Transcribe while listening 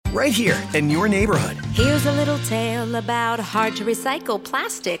right here in your neighborhood. Here's a little tale about hard-to-recycle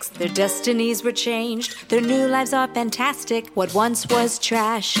plastics. Their destinies were changed. Their new lives are fantastic. What once was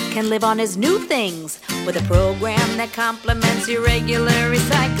trash can live on as new things with a program that complements your regular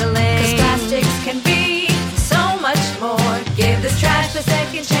recycling. 'Cause plastics can be so much more. Give this trash the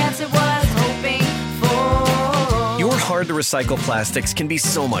second chance it was hoping for. Your hard-to-recycle plastics can be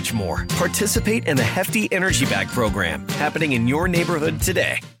so much more. Participate in the Hefty Energy Bag program happening in your neighborhood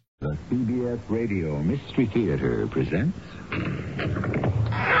today. The CBS Radio Mystery Theater presents...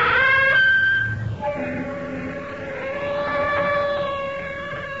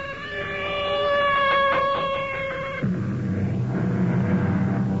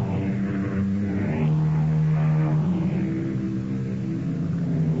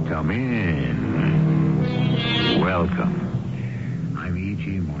 Come in. Welcome. I'm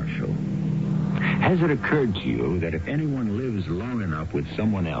E.G. Marshall. Has it occurred to you that if anyone lives long enough with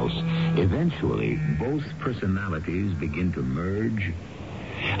someone else, eventually both personalities begin to merge?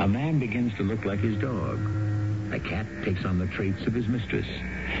 A man begins to look like his dog. A cat takes on the traits of his mistress.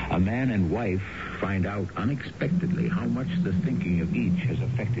 A man and wife find out unexpectedly how much the thinking of each has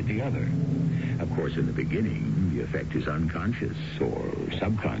affected the other. Of course, in the beginning, the effect is unconscious or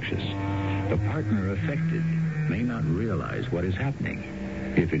subconscious. The partner affected may not realize what is happening,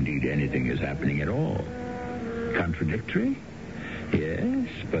 if indeed anything is happening at all. Contradictory? Yes,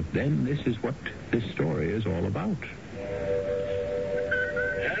 but then this is what this story is all about.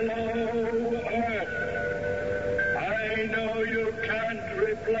 Hello, Earth. I know you can't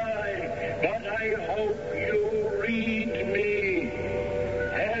reply, but I hope you read me.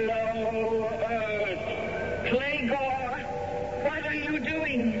 Hello, Earth. Clegor, what are you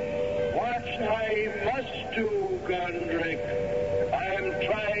doing? What I must do, Gondrick. I'm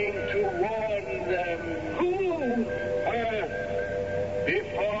trying to warn them. Who? Earth.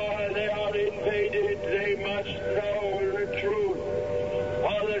 Before they are invaded, they must know the truth.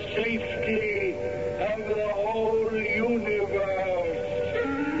 For the safety of the whole universe.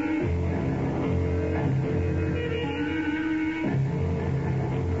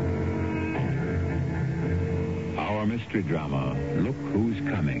 Our mystery drama, Look Who's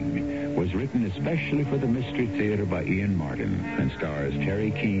Coming, was written especially for the Mystery Theater by Ian Martin and stars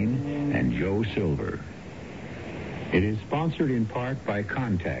Terry Keane and Joe Silver. It is sponsored in part by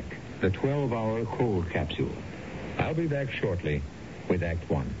Contact, the 12-hour cold capsule. I'll be back shortly with Act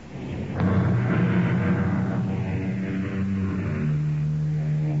One.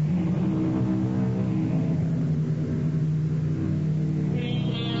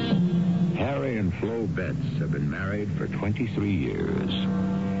 Harry and Flo Betts have been married for 23 years.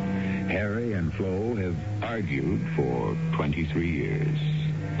 Harry and Flo have argued for 23 years.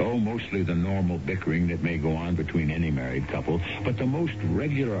 Oh, mostly the normal bickering that may go on between any married couple, but the most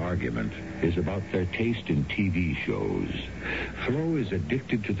regular argument is about their taste in TV shows. Flo is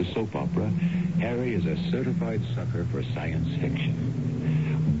addicted to the soap opera. Harry is a certified sucker for science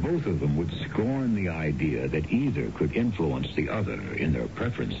fiction. Both of them would scorn the idea that either could influence the other in their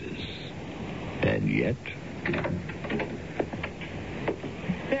preferences. And yet...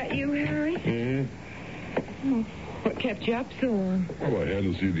 That you, Harry? Yeah. Oh, what kept you up so long? Well, I had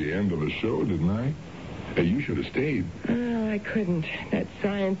to see the end of the show, didn't I? Hey, you should have stayed. Oh, I couldn't. That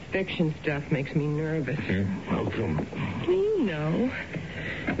science fiction stuff makes me nervous. Yeah, how come? You know.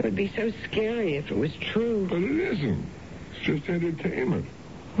 It would be so scary if it was true. But it isn't. It's just entertainment.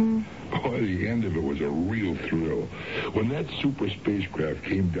 Boy, the end of it was a real thrill. When that super spacecraft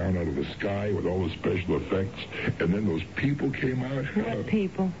came down out of the sky with all the special effects, and then those people came out. What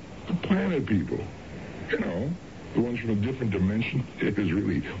people? The planet people. You know, the ones from a different dimension. It was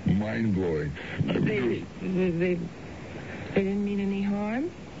really mind-blowing. I mean, They didn't mean any harm?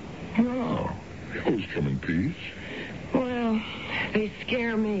 no. They always come in peace. Well, they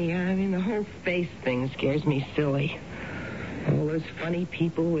scare me. I mean, the whole space thing scares me silly. All those funny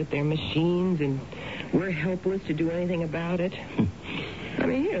people with their machines, and we're helpless to do anything about it. I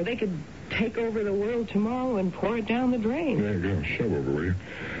mean, you know, they could take over the world tomorrow and pour it down the drain. There you go. Shove over, will you?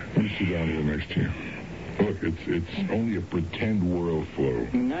 Let me sit down here next to you. Look, it's only a pretend world, Flo.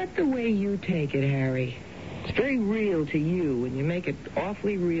 Not the way you take it, Harry. It's very real to you, and you make it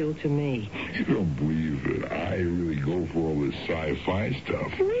awfully real to me. You don't believe that I really go for all this sci-fi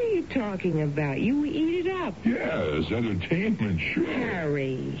stuff. What are you talking about? You eat it up. Yeah, it's entertainment, sure.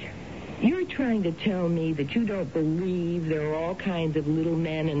 Harry, you're trying to tell me that you don't believe there are all kinds of little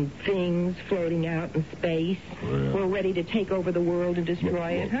men and things floating out in space Well, who are ready to take over the world and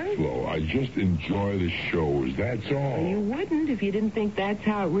destroy it, huh? Flo, I just enjoy the shows, that's all. You wouldn't if you didn't think that's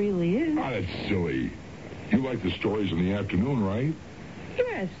how it really is. Ah, that's silly. You like the stories in the afternoon, right?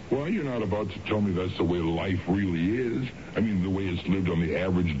 stress. Well, you're not about to tell me that's the way life really is. I mean, the way it's lived on the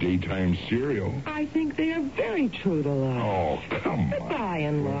average daytime serial. I think they are very true to life. Oh, come on. By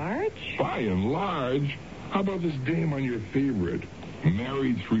and large. By and large? How about this dame on your favorite?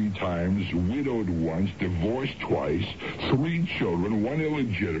 Married 3 times, widowed once, divorced twice, 3 children, 1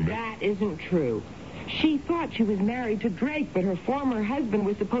 illegitimate. That isn't true. She thought she was married to Drake, but her former husband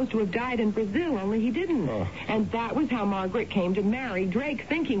was supposed to have died in Brazil, only he didn't. And that was how Margaret came to marry Drake,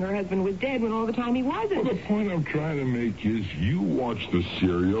 thinking her husband was dead when all the time he wasn't. Well, the point I'm trying to make is you watch the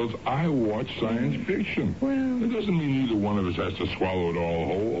serials, I watch science fiction. Well, It doesn't mean either one of us has to swallow it all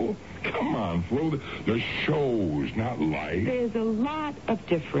whole. Come on, Flo. They're shows, not life. there's a lot of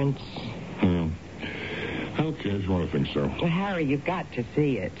difference. Okay, I just want to think so. Well, Harry, you've got to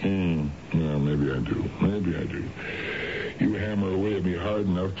see it. Yeah, maybe I do. You hammer away at me hard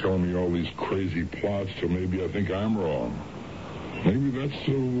enough telling me all these crazy plots, so maybe I think I'm wrong. Maybe that's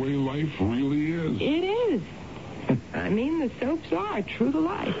the way life really is. It is. I mean, the soaps are true to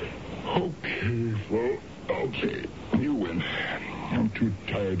life. Okay, Flo. Okay. You win. I'm too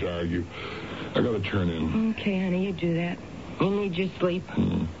tired to argue. I gotta turn in. Okay, honey, you do that. You need your sleep.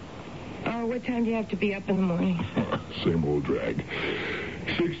 Oh, what time do you have to be up in the morning? Same old drag.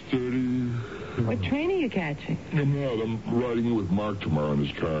 6:30. What train are you catching? I'm riding in with Mark tomorrow in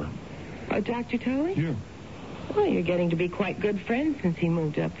his car. Oh, Dr. Tolley? Yeah. Well, you're getting to be quite good friends since he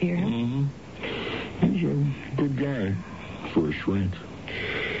moved up here. He's a good guy for a shrink.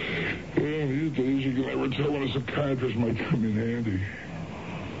 Yeah, these days you can never tell when a psychiatrist might come in handy.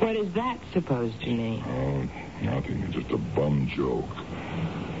 What is that supposed to mean? Oh, nothing. It's just a bum joke.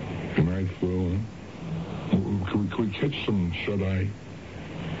 Good night, Phil. Can we catch some shut-eye?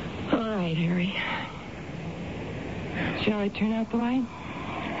 All right, Harry. Shall I turn out the light?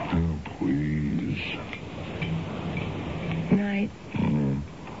 Oh, please. Night.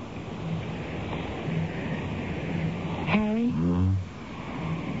 Harry?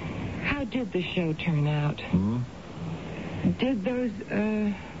 How did the show turn out? Did those,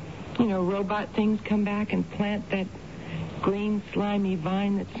 robot things come back and plant that green, slimy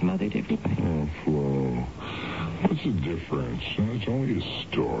vine that smothered everybody? Oh, Flo. What's the difference? It's only a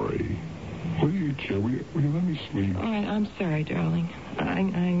story. What do you care? Will you let me sleep? All right, I'm sorry, darling. I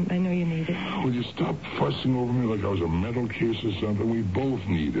know you need it. Will you stop fussing over me like I was a mental case or something? We both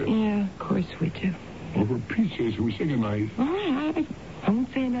need it. Yeah, of course we do. Well, for Pete's sake, can we say goodnight? All right, I won't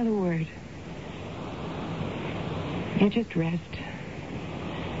say another word. You just rest.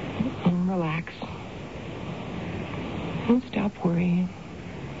 And relax. And stop worrying.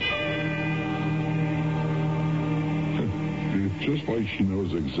 It's just like she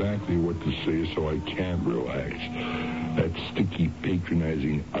knows exactly what to say, so I can't relax. That sticky,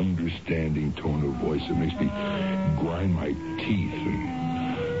 patronizing, understanding tone of voice that makes me grind my teeth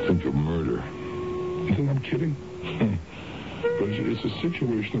and think of murder. You think I'm kidding? But it's a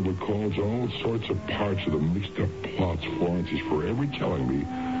situation that recalls all sorts of parts of the mixed-up plots Florence is forever telling me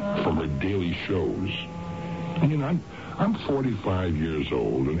from her daily shows. I mean, I'm 45 years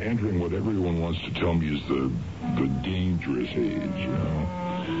old and entering what everyone wants to tell me is the dangerous age, you know.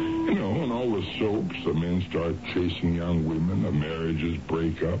 You know, in all the soaps, the men start chasing young women, the marriages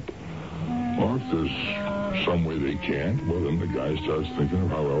break up. Or if there's some way they can't, well, then the guy starts thinking of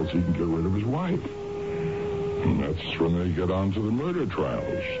how else he can get rid of his wife. And that's when they get on to the murder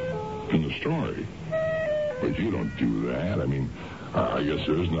trials in the story. But you don't do that. I mean, I guess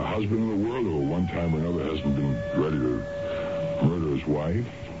there isn't a husband in the world who at one time or another hasn't been ready to murder his wife.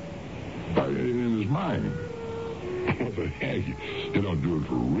 In his mind. What the heck? You don't do it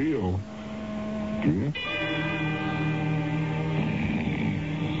for real, do you?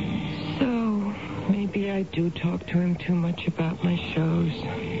 So, maybe I do talk to him too much about my shows.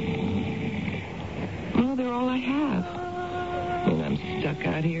 Well, they're all I have. And I'm stuck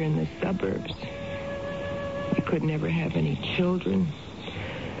out here in the suburbs. We could never have any children.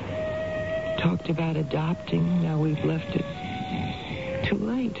 Talked about adopting. Now we've left it too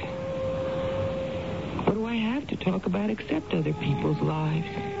late. What do I have to talk about except other people's lives?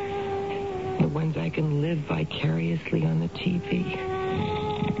 The ones I can live vicariously on the TV.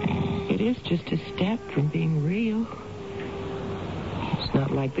 It is just a step from being real. It's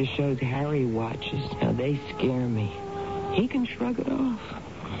not like the shows Harry watches. Now, they scare me. He can shrug it off.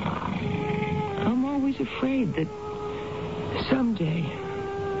 I'm always afraid that someday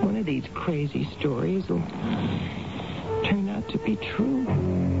one of these crazy stories will turn out to be true.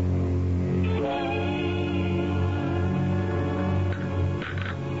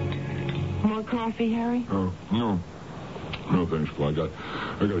 More coffee, Harry? Oh, no. No, thanks, Flo. I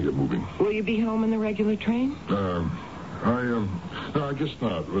gotta get moving. Will you be home in the regular train? No, I guess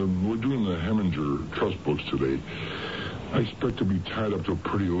not. We're doing the Heminger trust books today. I expect to be tied up till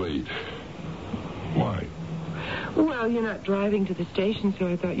pretty late. Why? Well, you're not driving to the station, so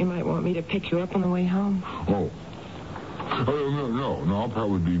I thought you might want me to pick you up on the way home. Oh. No, I'll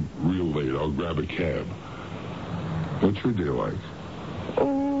probably be real late. I'll grab a cab. What's your day like?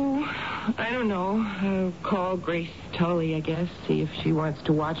 Oh, I don't know. I'll call Grace Tully, I guess, see if she wants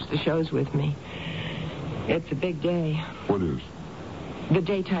to watch the shows with me. It's a big day. What is? The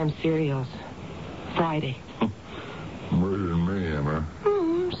daytime serials. Friday. Murder and mayhem, huh?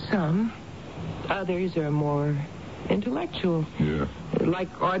 Some. Others are more intellectual. Yeah. Like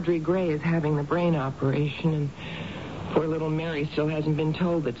Audrey Gray is having the brain operation, and poor little Mary still hasn't been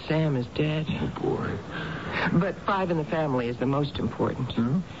told that Sam is dead. Oh, boy. But Five in the Family is the most important.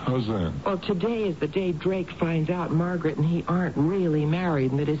 Yeah? How's that? Well, today is the day Drake finds out Margaret and he aren't really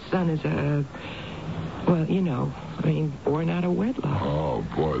married and that his son is born out of wedlock. Oh,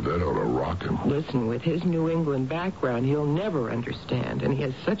 boy, that ought to rock him. Listen, with his New England background, he'll never understand, and he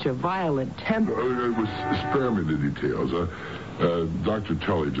has such a violent temper. Spare me the details. Dr.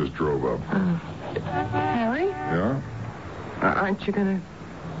 Tully just drove up. Harry? Yeah? Aren't you going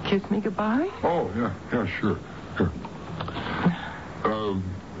to kiss me goodbye? Oh, yeah, sure. Here.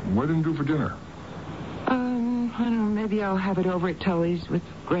 What did you do for dinner? I don't know, maybe I'll have it over at Tully's with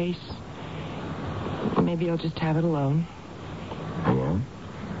Grace. Or maybe I'll just have it alone. Alone?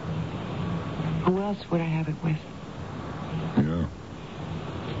 Who else would I have it with? Yeah.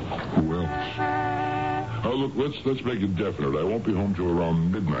 Who else? Oh, look, let's make it definite. I won't be home till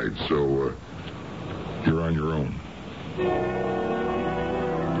around midnight, so you're on your own.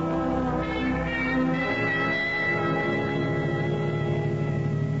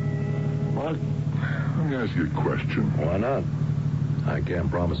 What? Let me ask you a question. Why not? I can't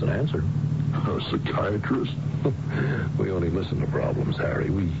promise an answer. A psychiatrist? We only listen to problems, Harry.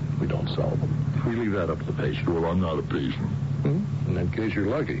 We don't solve them. We leave that up to the patient. Well, I'm not a patient. In that case, you're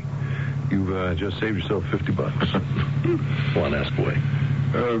lucky. You've just saved yourself $50. Go on, ask away.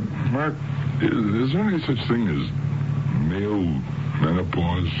 Mark, is there any such thing as male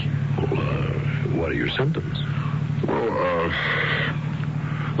menopause? Well, what are your symptoms?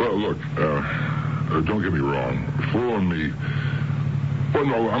 Well, look, don't get me wrong. Flo and me... Well,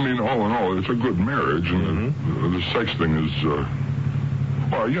 no, I mean, all in all, it's a good marriage, and the sex thing is, Yeah.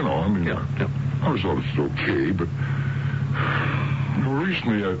 I was thought it's okay, but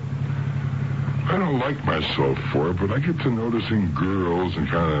recently I don't like myself for it, but I get to noticing girls and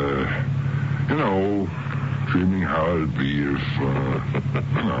kind of, dreaming how it'd be if,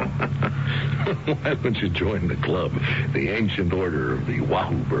 Why don't you join the club, the ancient order of the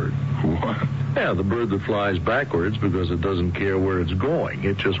wahoo bird? What? Yeah, the bird that flies backwards because it doesn't care where it's going.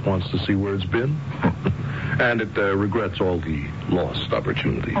 It just wants to see where it's been. And it regrets all the lost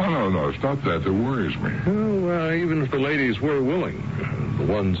opportunities. Oh, no, it's not that worries me. Well, even if the ladies were willing, the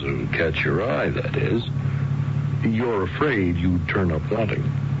ones who catch your eye, that is, you're afraid you'd turn up wanting.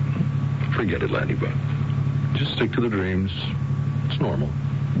 Forget it, Lannybug. Just stick to the dreams. It's normal.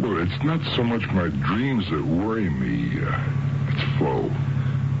 Well, it's not so much my dreams that worry me. It's Flo.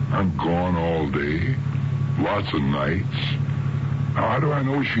 I'm gone all day. Lots of nights. How do I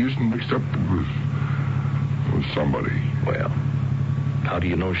know she isn't mixed up with somebody? Well, how do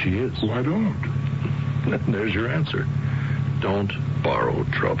you know she is? Well, I don't. There's your answer. Don't borrow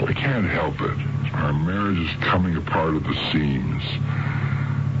trouble. I can't help it. Our marriage is coming apart at the seams.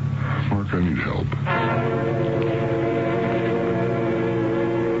 Mark, I need help.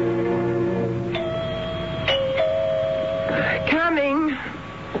 Coming.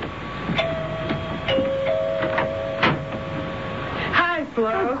 Hi,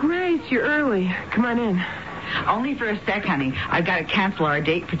 Flo. Oh, Grace, you're early. Come on in. Only for a sec, honey. I've got to cancel our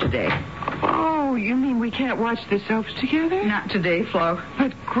date for today. Oh, you mean we can't watch the soaps together? Not today, Flo.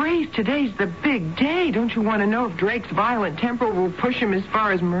 But, Grace, today's the big day. Don't you want to know if Drake's violent temper will push him as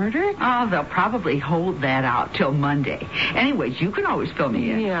far as murder? Oh, they'll probably hold that out till Monday. Anyways, you can always fill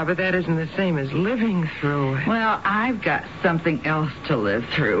me in. Yeah, but that isn't the same as living through it. Well, I've got something else to live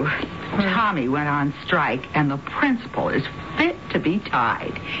through. Tommy went on strike, and the principal is fit to be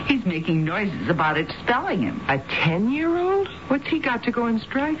tied. He's making noises about expelling him. A 10-year-old? What's he got to go on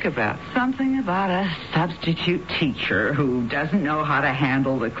strike about? Something about a substitute teacher who doesn't know how to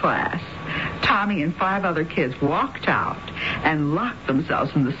handle the class. Tommy and 5 other kids walked out and locked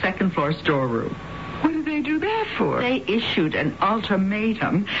themselves in the second-floor storeroom. What did they do that for? They issued an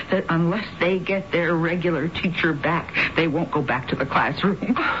ultimatum that unless they get their regular teacher back, they won't go back to the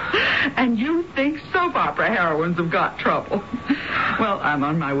classroom. And you think soap opera heroines have got trouble. Well, I'm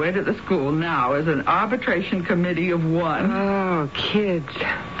on my way to the school now as an arbitration committee of one. Oh, kids.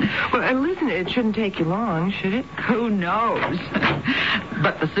 Well, listen, it shouldn't take you long, should it? Who knows?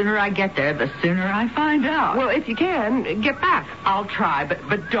 But the sooner I get there, the sooner I find out. Well, if you can, get back. I'll try,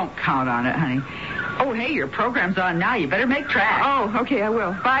 but don't count on it, honey. Oh, hey, your program's on now. You better make tracks. Oh, okay, I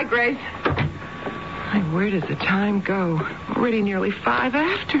will. Bye, Grace. Hey, where does the time go? Already nearly 5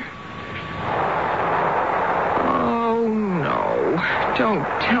 after. Oh, no. Don't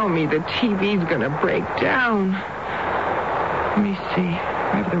tell me the TV's going to break down. Let me see.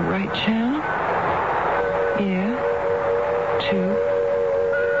 I have the right channel? Yeah. 2.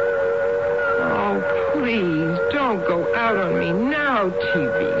 Oh, please, don't go out on me now,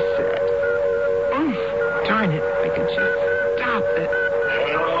 TV set. Darn it, I could just stop it.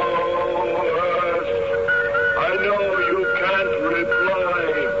 Hello, Earth. I know you can't reply,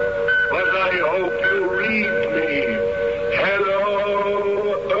 but I hope you read me. Hello,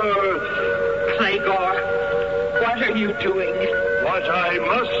 Earth. Playgor, what are you doing? What I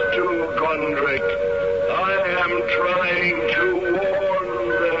must do, Gondrick. I am trying to warn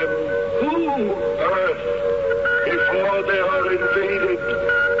them. Who? Earth. Before they are invaded,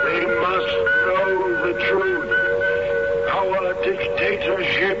 they must know the truth. Our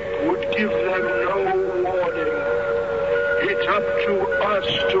dictatorship would give them no warning. It's up to us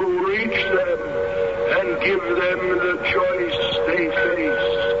to reach them and give them the choice they face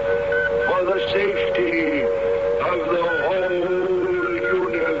for the safety of the whole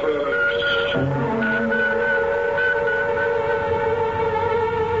universe.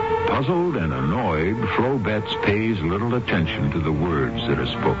 Puzzled and annoyed, Flo Betts pays little attention to the words that are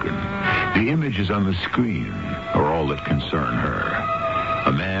spoken. The images on the screen are all that concern her.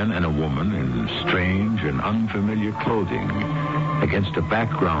 A man and a woman in strange and unfamiliar clothing against a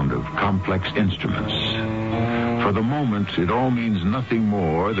background of complex instruments. For the moment, it all means nothing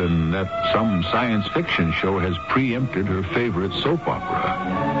more than that some science fiction show has preempted her favorite soap opera.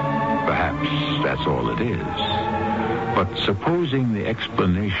 Perhaps that's all it is. But supposing the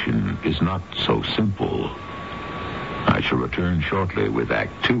explanation is not so simple, I shall return shortly with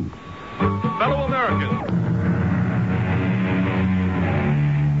Act 2. Fellow Americans.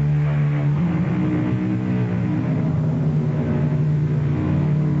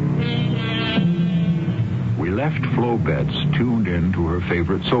 We left Flo Betts tuned in to her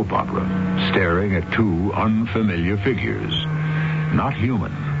favorite soap opera, staring at 2 unfamiliar figures. Not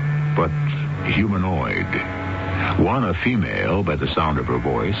human, but humanoid. One a female by the sound of her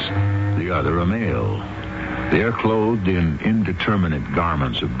voice, the other a male. They are clothed in indeterminate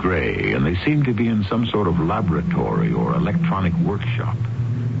garments of gray, and they seem to be in some sort of laboratory or electronic workshop.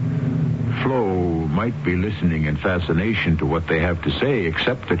 Flo might be listening in fascination to what they have to say,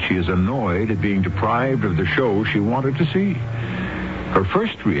 except that she is annoyed at being deprived of the show she wanted to see. Her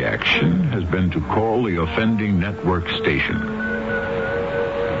first reaction has been to call the offending network station.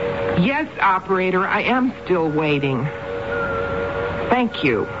 Yes, operator, I am still waiting. Thank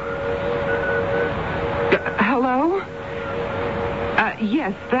you. Hello?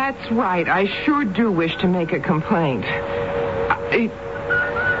 Yes, that's right. I sure do wish to make a complaint.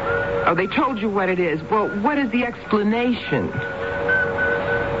 Oh, they told you what it is. Well, what is the explanation?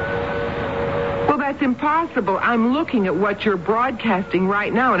 Well, that's impossible. I'm looking at what you're broadcasting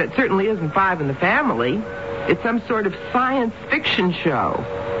right now, and it certainly isn't 5 in the Family. It's some sort of science fiction show.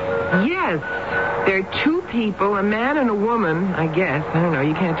 Yes, there are 2 people, a man and a woman, I guess. I don't know,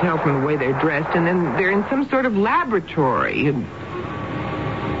 you can't tell from the way they're dressed. And then they're in some sort of laboratory.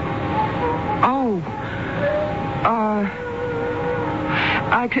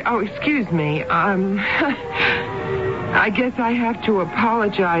 Excuse me. I guess I have to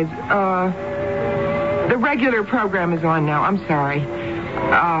apologize. The regular program is on now. I'm sorry.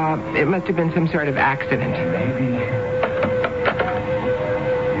 It must have been some sort of accident.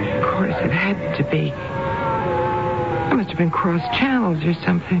 It had to be. It must have been cross channels or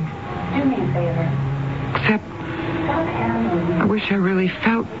something. Do me a favor. Except, I wish I really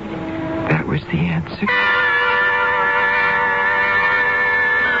felt that was the answer.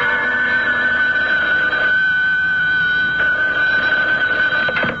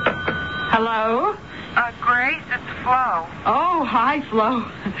 Hello? Grace, it's Flo. Oh, hi, Flo.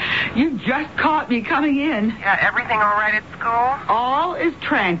 You just caught me coming in. Yeah, everything all right at school? All is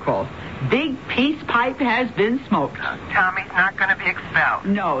tranquil. big peace pipe has been smoked. Tommy's not going to be expelled.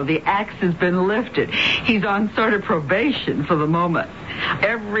 No, the axe has been lifted. He's on sort of probation for the moment.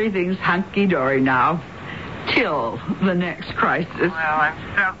 Everything's hunky-dory now, till the next crisis. Well, I'm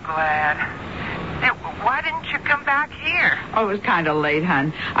so glad. Hey, why didn't you come back here? Oh, it was kind of late,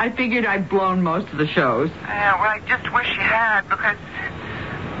 hon. I figured I'd blown most of the shows. Yeah, well, I just wish you had, because,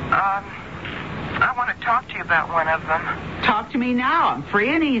 I want to talk to you about one of them. Talk to me now. I'm free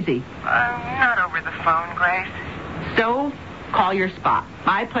and easy. Not over the phone, Grace. So, call your spot.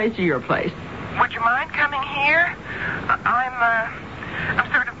 My place or your place? Would you mind coming here?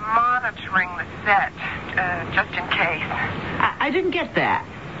 I'm sort of monitoring the set, just in case. I didn't get that.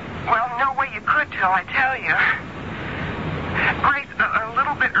 Well, no way you could till I tell you. Grace, a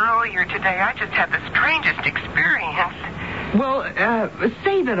little bit earlier today, I just had the strangest experience. Well,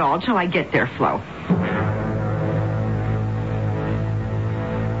 save it all till I get there, Flo.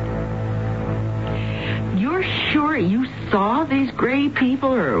 You're sure you saw these gray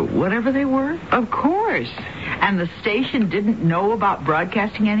people or whatever they were? Of course. And the station didn't know about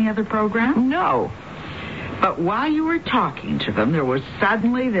broadcasting any other program? No. But while you were talking to them, there was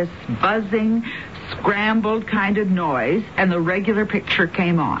suddenly this buzzing, scrambled kind of noise, and the regular picture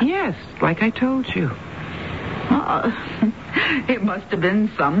came on. Yes, like I told you. It must have been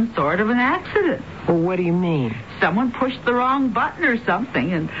some sort of an accident. Well, what do you mean? Someone pushed the wrong button or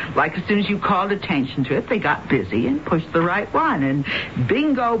something, and like as soon as you called attention to it, they got busy and pushed the right one, and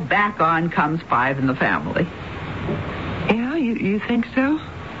bingo, back on comes Five in the Family. Yeah, you think so?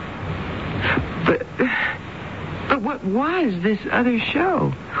 But what was this other show?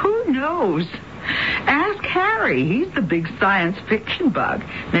 Who knows? Ask Harry. He's the big science fiction bug.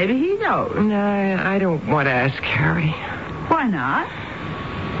 Maybe he knows. No, I don't want to ask Harry. Why not?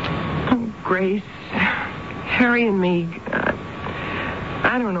 Oh, Grace, Harry and me,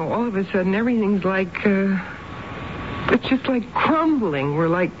 I don't know, all of a sudden everything's like, it's just like crumbling. We're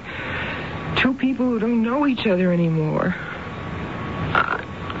like two people who don't know each other anymore.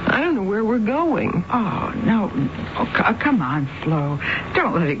 I don't know where we're going. Oh, no. Oh, come on, Flo.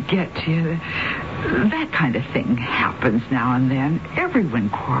 Don't let it get to you. That kind of thing happens now and then. Everyone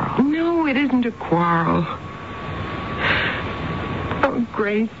quarrels. No, it isn't a quarrel. Oh,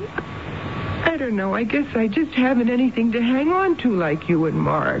 Grace, I don't know. I guess I just haven't anything to hang on to like you and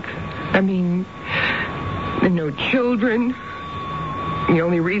Mark. I mean, no children. The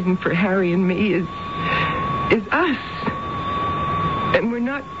only reason for Harry and me is us. And we're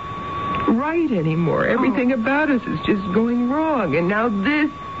not right anymore. Everything about us is just going wrong. And now this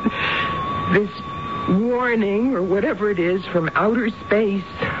warning or whatever it is from outer space.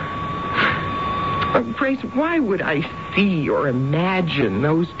 Oh, Grace, why would I see or imagine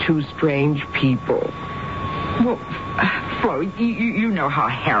those two strange people? Well, Flo, you know how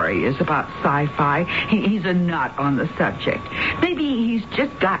Harry is about sci-fi. He's a nut on the subject. Maybe he's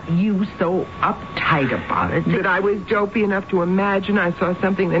just got you so uptight about it that I was dopey enough to imagine I saw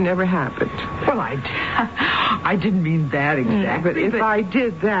something that never happened. Well, I didn't mean that exactly. But if I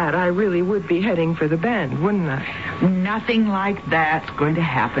did that, I really would be heading for the bend, wouldn't I? Nothing like that's going to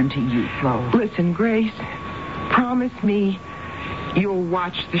happen to you, Flo. Listen, Grace, promise me you'll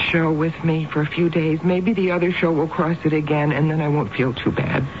watch the show with me for a few days. Maybe the other show will cross it again, and then I won't feel too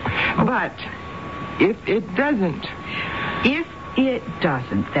bad. But if it doesn't... If it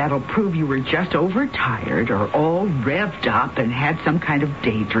doesn't, that'll prove you were just overtired or all revved up and had some kind of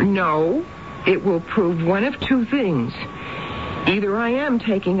daydream. No, it will prove one of two things. Either I am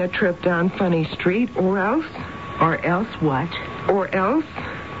taking a trip down Funny Street, or else... Or else what? Or else...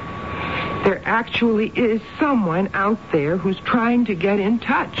 there actually is someone out there who's trying to get in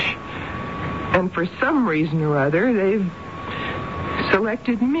touch. And for some reason or other, they've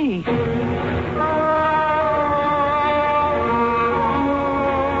selected me.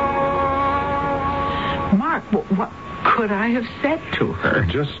 Mark, what could I have said to her?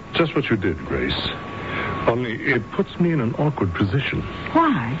 Just what you did, Grace. Only it puts me in an awkward position.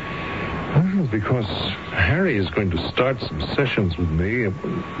 Why? Well, because Harry is going to start some sessions with me.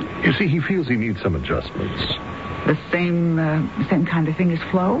 You see, he feels he needs some adjustments. The same kind of thing as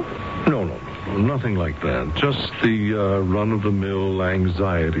Flo? No, nothing like that. Just the run-of-the-mill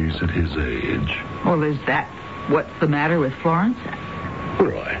anxieties at his age. Well, is that what's the matter with Florence?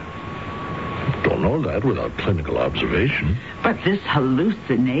 Well, I don't know that without clinical observation. But this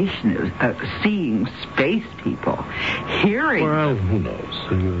hallucination of seeing space people, hearing... Well, who knows?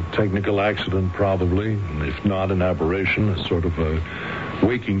 A technical accident, probably. And if not an aberration, a sort of a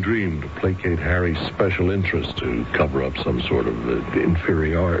waking dream to placate Harry's special interest, to cover up some sort of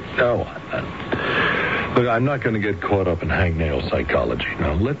inferiority. Oh, Look, I'm not going to get caught up in hangnail psychology.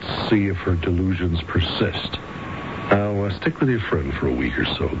 Now, let's see if her delusions persist. Now, stick with your friend for a week or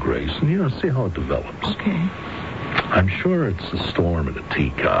so, Grace, and, see how it develops. Okay. I'm sure it's a storm in a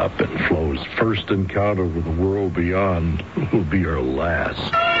teacup, and Flo's first encounter with the world beyond will be her last.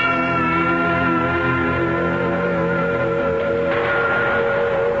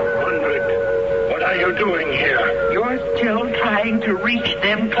 What are you doing here? You're still trying to reach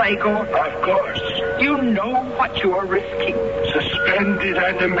them, Clayco? Of course. You know what you're risking. Suspended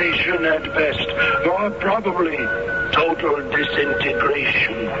animation at best, or probably total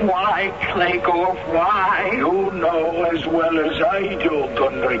disintegration. Why, Clayco, why? You know as well as I do,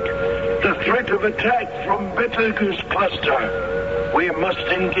 Gundrick. The threat of attack from Betelgeuse cluster. We must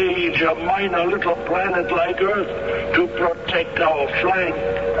engage a minor little planet like Earth to protect our flank.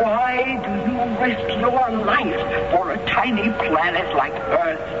 Why do you risk your life for a tiny planet like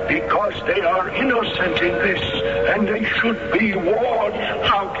Earth? Because they are innocent in this, and they should be warned.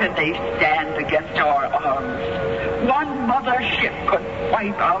 How can they stand against our arms? One mother ship could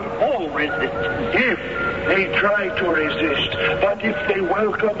wipe out all resistance. If they try to resist, but if they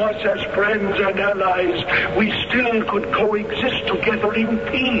welcome us as friends and allies, we still could coexist together in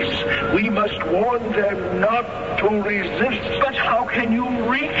peace. We must warn them not to resist. But how can you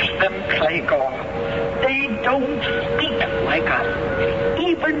reach them, Clayco? They don't speak like us,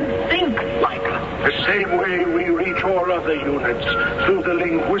 even think like us. The same way we reach all other units, through the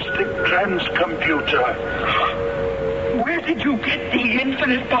linguistic transcomputer. Where did you get the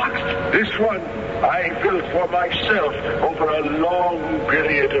infinite box? This one I built for myself over a long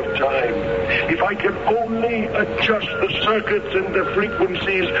period of time. If I can only adjust the circuits and the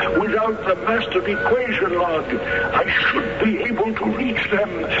frequencies without the master equation log, I should be able to reach them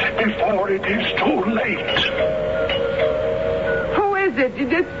before it is too late. Who is it? You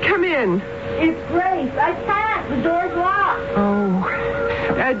just come in. It's Grace. I can't. The door's locked.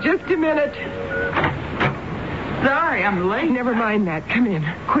 Oh, just a minute. Sorry, I'm late. Never mind that. Come in.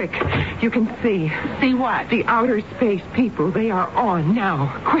 Quick. You can see. See what? The outer space people. They are on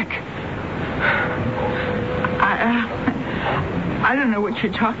now. Quick. I don't know what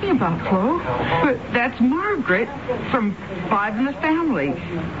you're talking about, Flo. But that's Margaret from Five in the Family.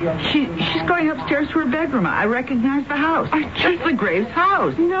 She's going upstairs to her bedroom. I recognize the house. It's the Graves'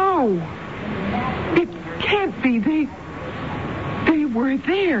 house. No. It can't be. They were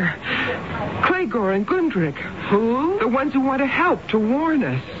there. Clegor and Gundrick. Who? The ones who want to help, to warn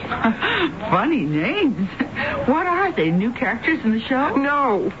us. Funny names. What are they? New characters in the show?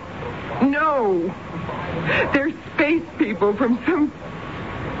 No. They're space people from some...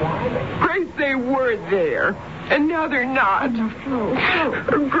 Grace, they were there. And now they're not.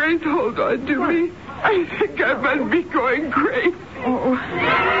 Oh, Grace, hold on to me. I think I must be going crazy. Oh.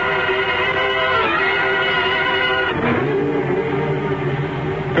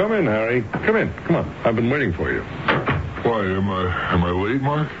 Come in, Harry. Come in. Come on. I've been waiting for you. Why, am I late,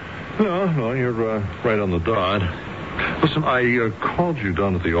 Mark? No, you're right on the dot. Listen, I called you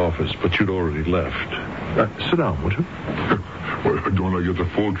down at the office, but you'd already left. Sit down, would you? Well, don't I get the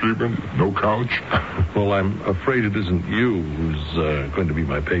full treatment? No couch? Well, I'm afraid it isn't you who's going to be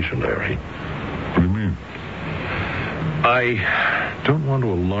my patient, Harry. What do you mean? I don't want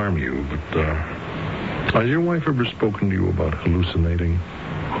to alarm you, but has your wife ever spoken to you about hallucinating?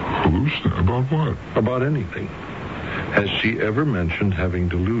 Hallucinate? About what? About anything. Has she ever mentioned having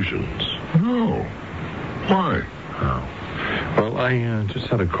delusions? No. Why? Oh. Well, I just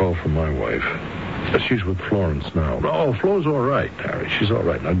had a call from my wife. She's with Florence now. Oh, Flo's all right, Harry. She's all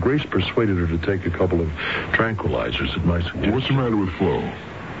right. Now, Grace persuaded her to take a couple of tranquilizers at my suggestion. What's the matter with Flo?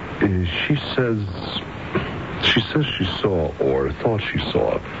 She says she saw, or thought she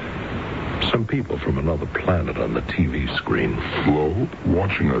saw, some people from another planet on the TV screen. Flo?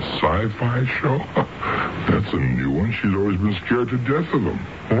 Watching a sci-fi show? That's a new one. She's always been scared to death of them.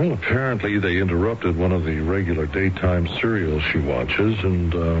 Well, apparently they interrupted one of the regular daytime serials she watches,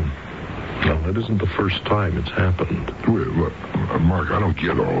 and, well, it isn't the first time it's happened. Wait, look, Mark, I don't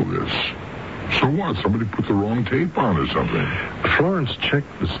get all this. So what? Somebody put the wrong tape on or something? Florence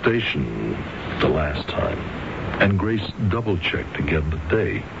checked the station the last time, and Grace double-checked again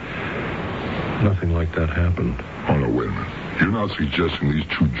today. Nothing like that happened. Oh, no, wait a minute. You're not suggesting these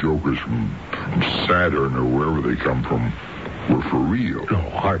two jokers from Saturn or wherever they come from were for real? No,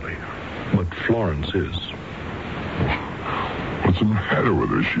 hardly. But Florence is. What's the matter with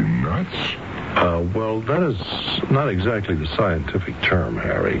her? Is she nuts? Well, that is not exactly the scientific term,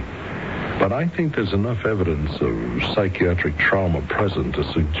 Harry. But I think there's enough evidence of psychiatric trauma present to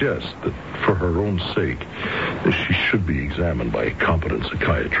suggest that for her own sake, she should be examined by a competent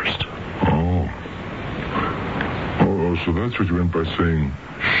psychiatrist. Oh. so that's what you meant by saying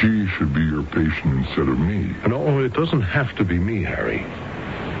she should be your patient instead of me. No, it doesn't have to be me, Harry.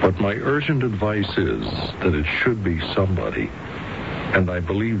 But my urgent advice is that it should be somebody. And I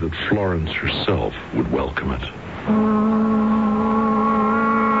believe that Florence herself would welcome it.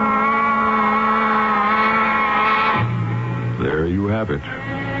 There you have it.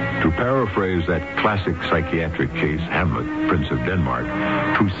 To paraphrase that classic psychiatric case, Hamlet, Prince of Denmark,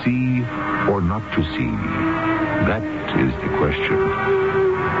 to see or not to see, that is the question.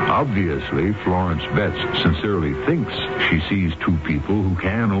 Obviously, Florence Betts sincerely thinks she sees two people who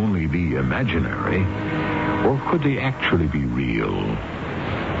can only be imaginary. Or could they actually be real?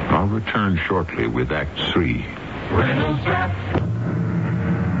 I'll return shortly with Act 3. Reynolds Wrap.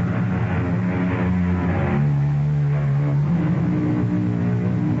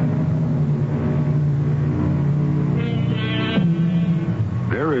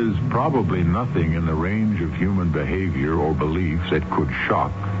 There is probably nothing in the range of human behavior or belief that could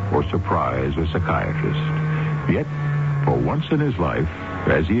shock or surprise a psychiatrist. Yet, for once in his life,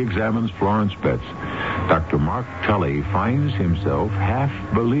 as he examines Florence Betts, Dr. Mark Tully finds himself half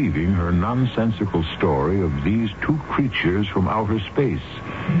believing her nonsensical story of these two creatures from outer space.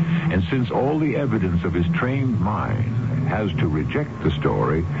 And since all the evidence of his trained mind has to reject the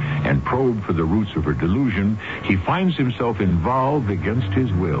story and probe for the roots of her delusion, he finds himself involved against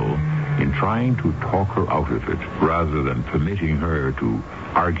his will in trying to talk her out of it, rather than permitting her to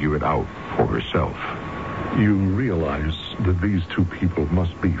argue it out for herself. You realize that these two people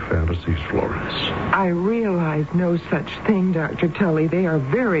must be fantasies, Florence. I realize no such thing, Dr. Tully. They are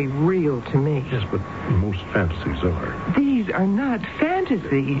very real to me. Yes, but most fantasies are. These are not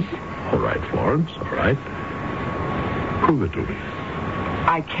fantasies. All right, Florence, all right. Prove it to me.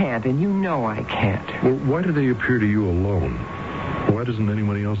 I can't, and you know I can't. Well, why do they appear to you alone? Why doesn't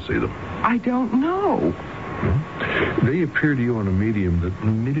anybody else see them? I don't know. They appear to you on a medium that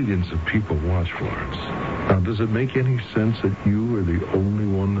millions of people watch, Florence. Now, does it make any sense that you are the only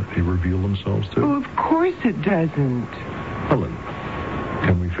one that they reveal themselves to? Oh, of course it doesn't. Helen,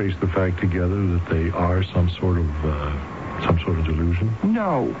 can we face the fact together that they are some sort of delusion?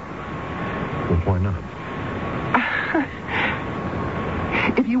 No. Well, why not?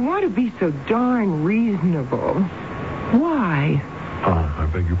 If you want to be so darn reasonable, why? I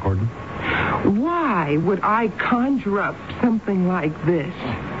beg your pardon? Why would I conjure up something like this?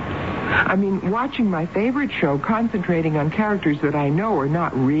 I mean, watching my favorite show, concentrating on characters that I know are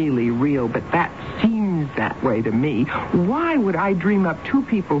not really real, but that seems that way to me. Why would I dream up two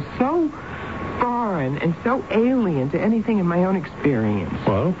people so foreign and so alien to anything in my own experience?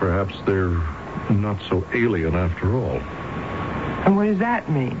 Well, perhaps they're not so alien after all. And what does that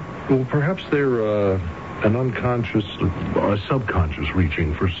mean? Well, perhaps they're an unconscious, a subconscious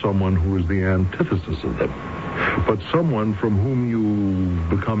reaching for someone who is the antithesis of them. But someone from whom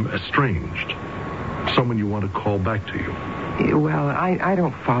you become estranged. Someone you want to call back to you. Well, I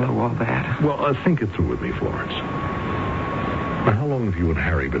don't follow all that. Well, think it through with me, Florence. Now, how long have you and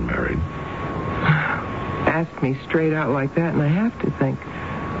Harry been married? Ask me straight out like that, and I have to think.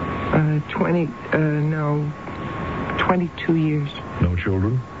 22 years. No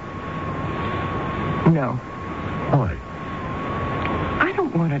children? No. Why? I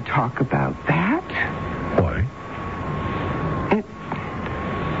don't want to talk about that. Why?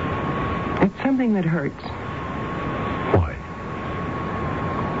 It's something that hurts. Why?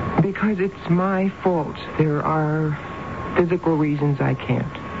 Because it's my fault. There are physical reasons I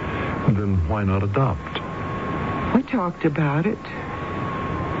can't. Then why not adopt? We talked about it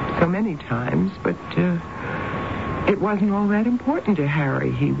so many times, but it wasn't all that important to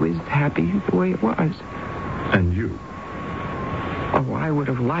Harry. He was happy the way it was. And you? Oh, I would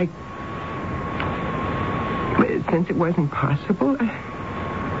have liked... Since it wasn't possible,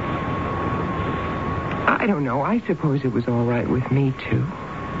 I don't know. I suppose it was all right with me, too.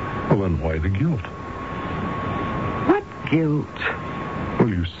 Well, then why the guilt? What guilt? Well,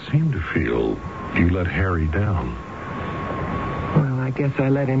 you seem to feel you let Harry down. Well, I guess I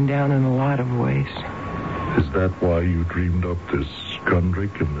let him down in a lot of ways. Is that why you dreamed up this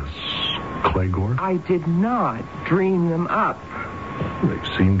Gundrick and this Clegor? I did not dream them up. They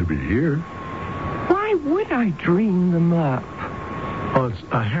seem to be here. Why would I dream them up? Well, it's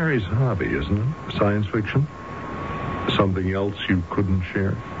Harry's hobby, isn't it? Science fiction? Something else you couldn't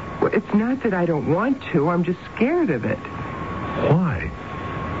share? Well, it's not that I don't want to. I'm just scared of it. Why?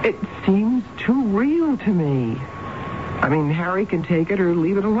 It seems too real to me. I mean, Harry can take it or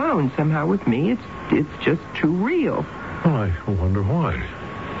leave it alone. Somehow with me, it's just too real. Well, I wonder why.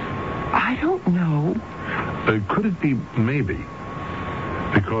 I don't know. Could it be maybe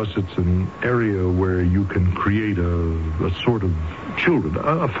Because it's an area where you can create a sort of children,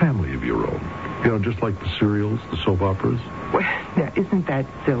 a family of your own. You know, just like the serials, the soap operas. Well, now, isn't that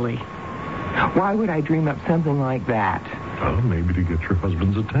silly? Why would I dream up something like that? Well, maybe to get your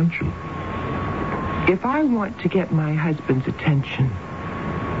husband's attention. If I want to get my husband's attention,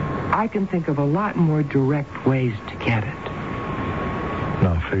 I can think of a lot more direct ways to get it.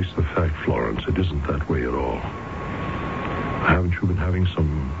 Now, face the fact, Florence, it isn't that way at all. Haven't you been having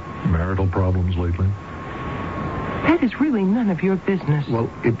some marital problems lately? That is really none of your business. Well,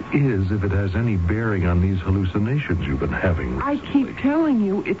 it is if it has any bearing on these hallucinations you've been having recently. I keep telling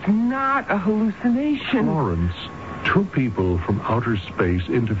you, it's not a hallucination. Florence, two people from outer space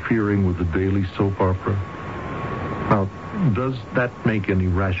interfering with the daily soap opera. Now, does that make any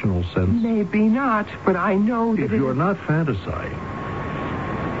rational sense? Maybe not, but I know that if you're not fantasizing,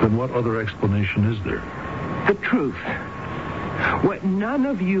 then what other explanation is there? The truth. What none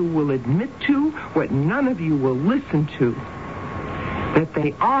of you will admit to, what none of you will listen to, that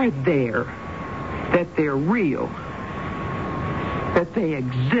they are there, that they're real, that they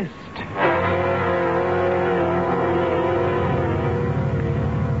exist.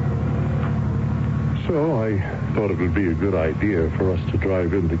 So I thought it would be a good idea for us to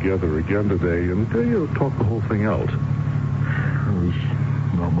drive in together again today and talk the whole thing out. There's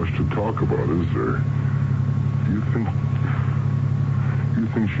not much to talk about, is there? You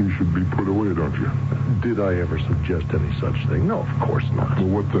think she should be put away, don't you? Did I ever suggest any such thing? No, of course not. Well,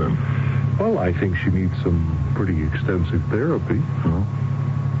 what then? Well, I think she needs some pretty extensive therapy. Huh?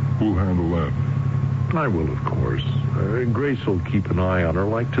 Who'll handle that? I will, of course. Grace will keep an eye on her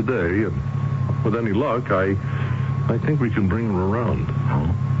like today, and with any luck, I think we can bring her around.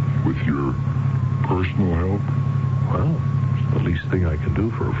 Huh? With your personal help? Well, it's the least thing I can do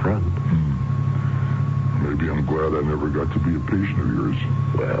for a friend. Maybe I'm glad I never got to be a patient of yours.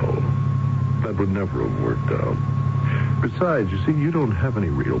 Well, that would never have worked out. Besides, you see, you don't have any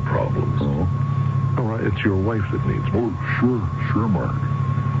real problems. Oh? All right, it's your wife that needs me. Oh, sure, Mark.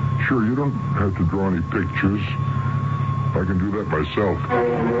 Sure, you don't have to draw any pictures. I can do that myself.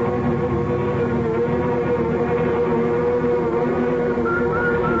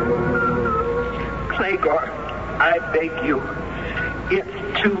 Clegor, I beg you.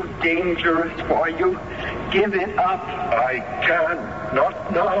 It's too dangerous for you. Give it up. I can't.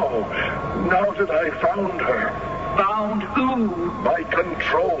 Not now. Now that I found her. Found who? My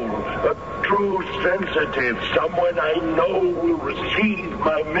control. A true sensitive. Someone I know will receive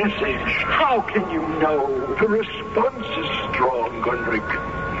my message. How can you know? The response is strong, Gunrick.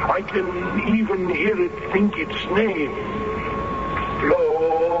 I can even hear it think its name.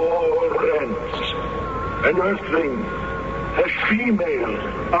 Florence. An earthling. A female.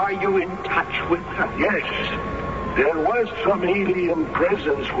 Are you in touch with her? Yes. There was some alien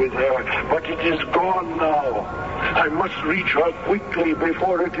presence with her, but it is gone now. I must reach her quickly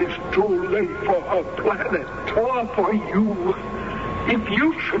before it is too late for her planet. Or for you. If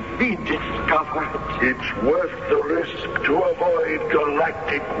you should be discovered. It's worth the risk to avoid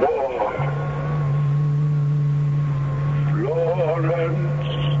galactic war.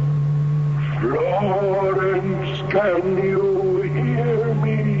 Florence, can you hear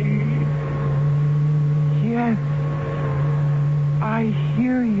me? Yes, I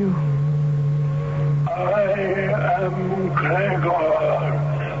hear you. I am Gregor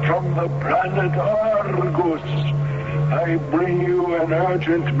from the planet Argus. I bring you an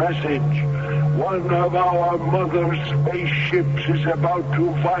urgent message. One of our mother spaceships is about to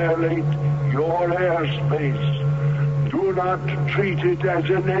violate your airspace. Do not treat it as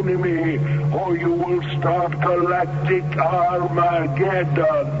an enemy, or you will start galactic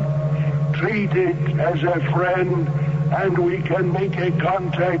Armageddon. Treat it as a friend, and we can make a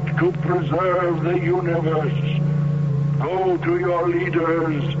contact to preserve the universe. Go to your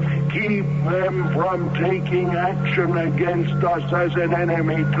leaders. Keep them from taking action against us as an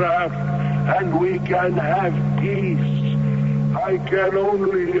enemy craft, and we can have peace. I can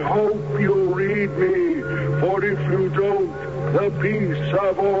only hope you read me, for if you don't, the peace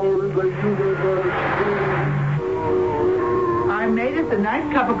of all the universe I made us a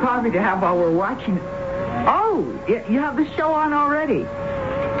nice cup of coffee to have while we're watching. Oh, you have the show on already.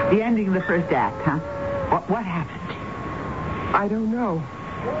 The ending of the first act, huh? What happened? I don't know.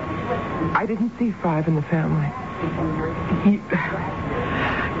 I didn't see Five in the Family.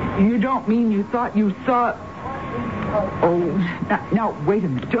 You don't mean you thought you saw... Oh, now, wait a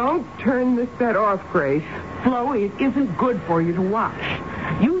minute. Don't turn this set off, Grace. Flo, it isn't good for you to watch.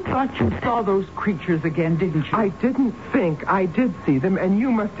 You thought you saw those creatures again, didn't you? I didn't think I did see them, and you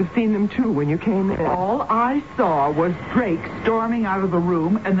must have seen them, too, when you came in. All I saw was Drake storming out of the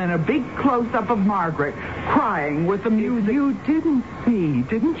room, and then a big close-up of Margaret crying with the music. You didn't see,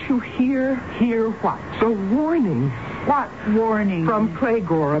 didn't you hear? Hear what? The warning. What warning? From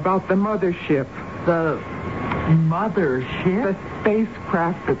Playgore about the mothership. The mothership? The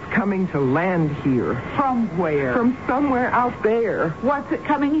spacecraft that's coming to land here. From where? From somewhere out there. What's it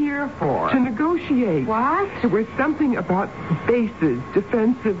coming here for? To negotiate. What? There was something about bases,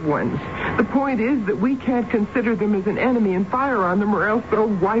 defensive ones. The point is that we can't consider them as an enemy and fire on them, or else they'll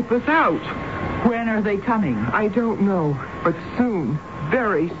wipe us out. When are they coming? I don't know, but soon.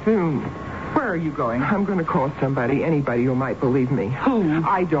 Very soon. Where are you going? I'm going to call somebody, anybody who might believe me. Who?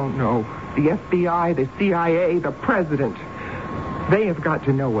 I don't know. The FBI, the CIA, the president. They have got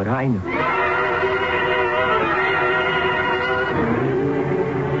to know what I know.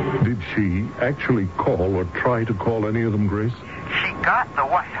 Did she actually call or try to call any of them, Grace? She got the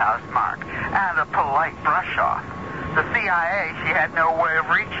White House, Mark, and a polite brush-off. The CIA she had no way of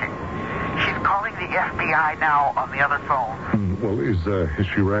reaching. She's calling the FBI now on the other phone. Well, is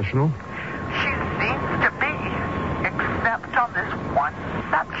she rational? She seems to be, except on this one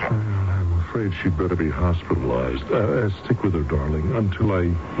subject. I'm afraid she'd better be hospitalized. Stick with her, darling, until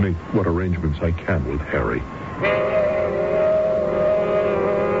I make what arrangements I can with Harry.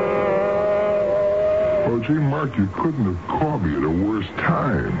 Oh, gee, Mark, you couldn't have called me at a worse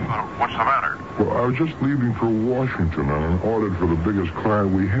time. What's the matter? Well, I was just leaving for Washington on an audit for the biggest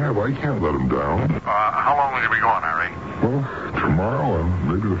client we have. I can't let him down. How long will you be gone, Harry? Well, tomorrow and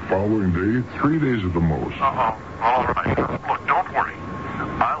maybe the following day. 3 days at the most. Uh-oh. All right. Look, don't worry.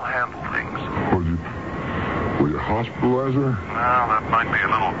 I'll handle things. Will you hospitalize her? Well, that might be a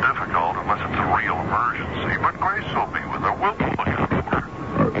little difficult unless it's a real emergency. But Grace will be with her. We'll look out for her.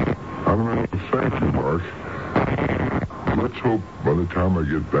 I don't know. Thank you, Mark. Let's hope by the time I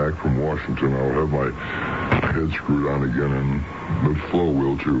get back from Washington, I'll have my head screwed on again, and the Flo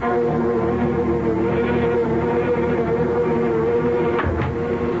will, too.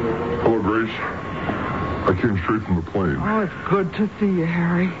 Hello, Grace. I came straight from the plane. Oh, it's good to see you,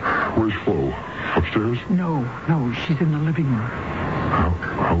 Harry. Where's Flo? Upstairs? No, she's in the living room.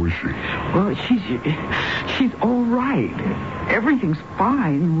 How is she? Well, she's all right. Everything's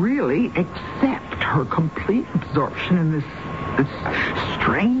fine, really, except her complete absorption in this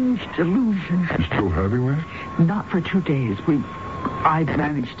strange delusion. She's still having that? Not for 2 days. I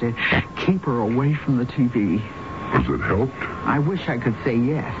managed to keep her away from the TV. Has it helped? I wish I could say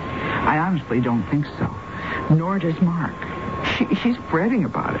yes. I honestly don't think so. Nor does Mark. She's fretting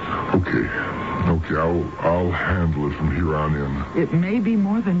about it. Okay, I'll handle it from here on in. It may be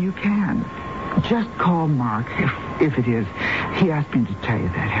more than you can. Just call Mark, if it is. He asked me to tell you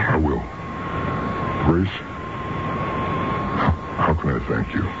that, Harry. I will. Grace, how can I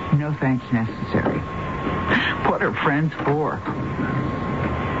thank you? No thanks necessary. What are friends for?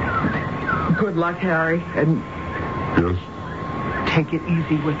 Good luck, Harry, and... Yes? Take it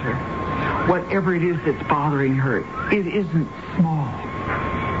easy with her. Whatever it is that's bothering her, it isn't small.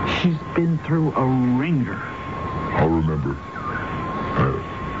 She's been through a ringer. I'll remember.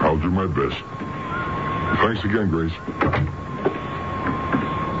 I'll do my best. Thanks again, Grace.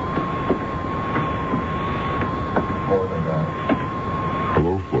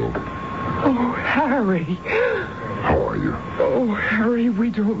 Hello, Flo. Oh, Harry. How are you? Oh, Harry,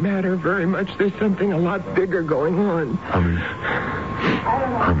 we don't matter very much. There's something a lot bigger going on. Honey,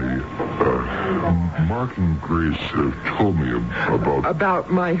 Mark and Grace have told me about...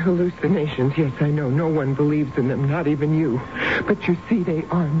 About my hallucinations. Yes, I know. No one believes in them, not even you. But you see, they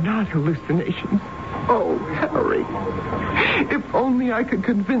are not hallucinations. Oh, Harry. If only I could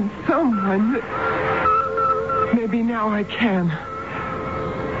convince someone that... Maybe now I can.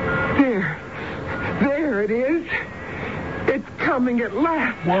 There it is. It's coming at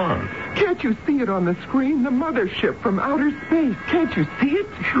last. What? Can't you see it on the screen? The mothership from outer space. Can't you see it?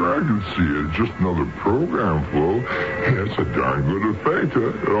 Sure, I can see it. Just another program, Flo. Yeah, it's a darn good effect.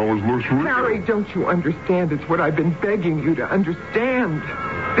 It always looks real. Harry, don't you understand? It's what I've been begging you to understand.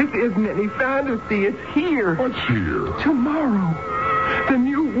 This isn't any fantasy. It's here. What's here? Tomorrow. The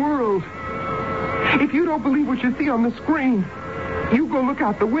new world. If you don't believe what you see on the screen, you go look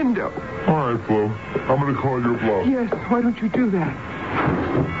out the window. All right, Flo. I'm going to call your bluff. Yes, why don't you do that?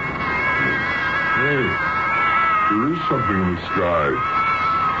 Hey, there is something in the sky.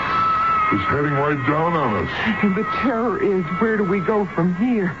 It's heading right down on us. And the terror is, where do we go from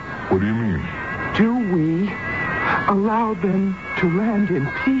here? What do you mean? Do we allow them to land in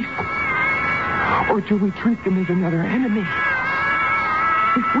peace? Or do we treat them as another enemy?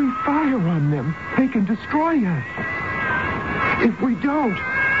 If we fire on them, they can destroy us. If we don't,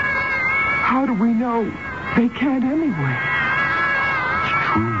 how do we know they can't anyway? It's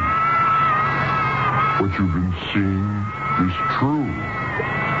true. What you've been seeing is true.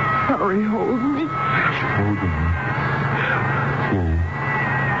 Harry, hold me. Hold on. Flo,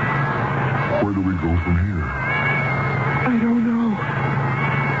 where do we go from here? I don't know.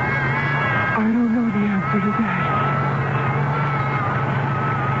 I don't know the answer to that.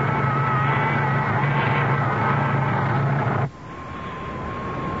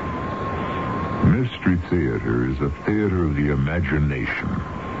 Mystery Theater is a theater of the imagination.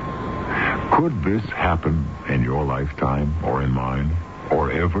 Could this happen in your lifetime, or in mine,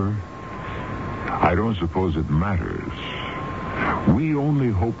 or ever? I don't suppose it matters. We only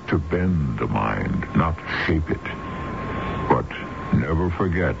hope to bend the mind, not shape it. But never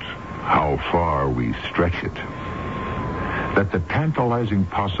forget how far we stretch it. That the tantalizing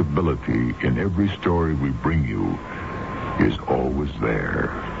possibility in every story we bring you is always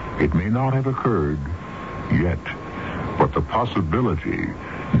there. It may not have occurred yet, but the possibility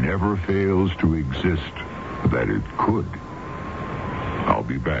never fails to exist that it could. I'll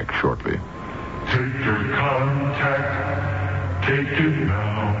be back shortly. Take your contact, take it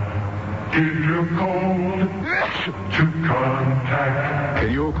now. If you're cold, to contact.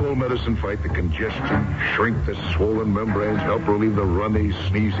 Can your cold medicine fight the congestion, shrink the swollen membranes, help relieve the runny,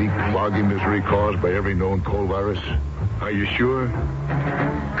 sneezy, cloggy misery caused by every known cold virus? Are you sure?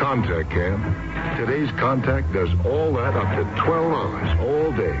 Contact can. Today's Contact does all that up to 12 hours,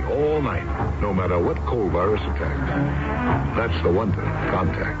 all day, all night, no matter what cold virus attacks. That's the one thing,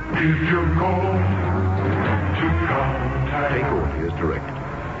 Contact. If you're cold, to contact. Take orders directed.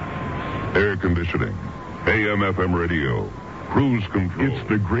 Air conditioning, AM/FM radio, cruise control. It's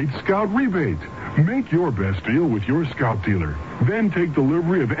the Great Scout Rebate. Make your best deal with your Scout dealer. Then take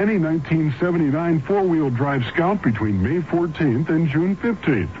delivery of any 1979 four-wheel drive Scout between May 14th and June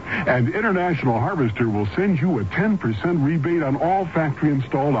 15th. And International Harvester will send you a 10% rebate on all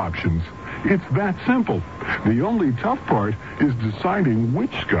factory-installed options. It's that simple. The only tough part is deciding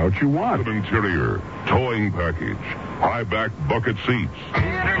which Scout you want. Interior, towing package, high-back bucket seats.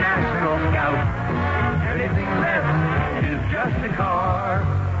 International Scout. Anything less is just a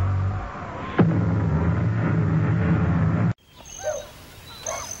car.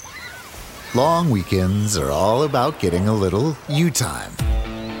 Long weekends are all about getting a little you time.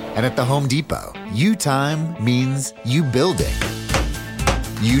 And at the Home Depot, you time means you building,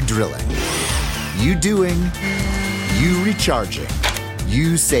 you drilling, you doing, you recharging,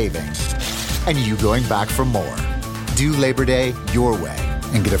 you saving, and you going back for more. Do Labor Day your way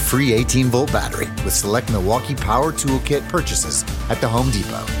and get a free 18-volt battery with select Milwaukee Power Toolkit purchases at the Home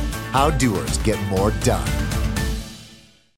Depot. How doers get more done.